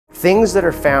Things that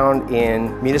are found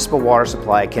in municipal water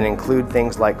supply can include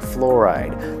things like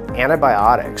fluoride,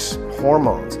 antibiotics,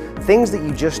 hormones, things that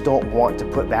you just don't want to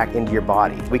put back into your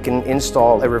body. We can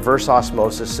install a reverse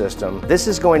osmosis system. This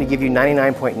is going to give you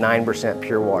 99.9%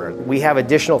 pure water. We have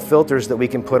additional filters that we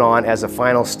can put on as a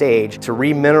final stage to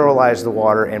remineralize the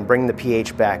water and bring the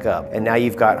pH back up. And now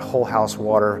you've got whole house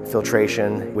water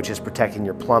filtration, which is protecting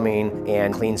your plumbing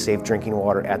and clean, safe drinking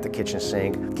water at the kitchen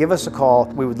sink. Give us a call.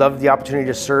 We would love the opportunity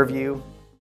to serve you.